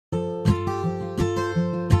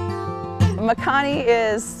Makani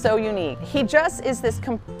is so unique. He just is this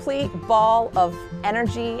complete ball of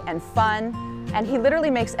energy and fun, and he literally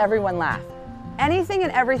makes everyone laugh. Anything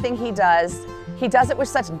and everything he does it with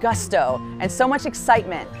such gusto and so much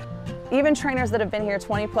excitement. Even trainers that have been here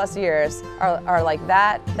 20+ years are like,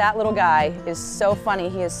 that little guy is so funny,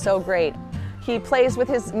 he is so great. He plays with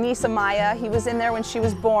his niece Amaya. He was in there when she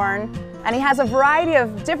was born. And he has a variety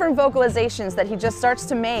of different vocalizations that he just starts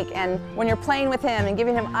to make. And when you're playing with him and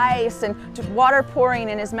giving him ice and water pouring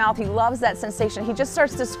in his mouth, he loves that sensation. He just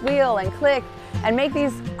starts to squeal and click and make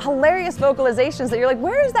these hilarious vocalizations that you're like,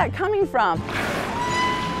 where is that coming from?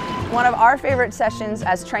 One of our favorite sessions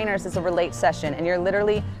as trainers is a relate session, and you're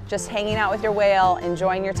literally just hanging out with your whale,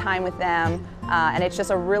 enjoying your time with them, and it's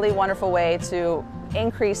just a really wonderful way to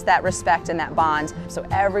increase that respect and that bond. So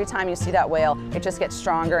every time you see that whale, it just gets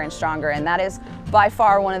stronger and stronger, and that is by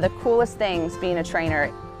far one of the coolest things being a trainer.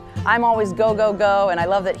 I'm always go, go, go, and I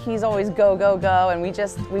love that he's always go, go, go, and we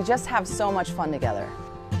just have so much fun together.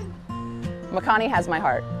 Makani has my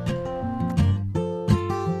heart.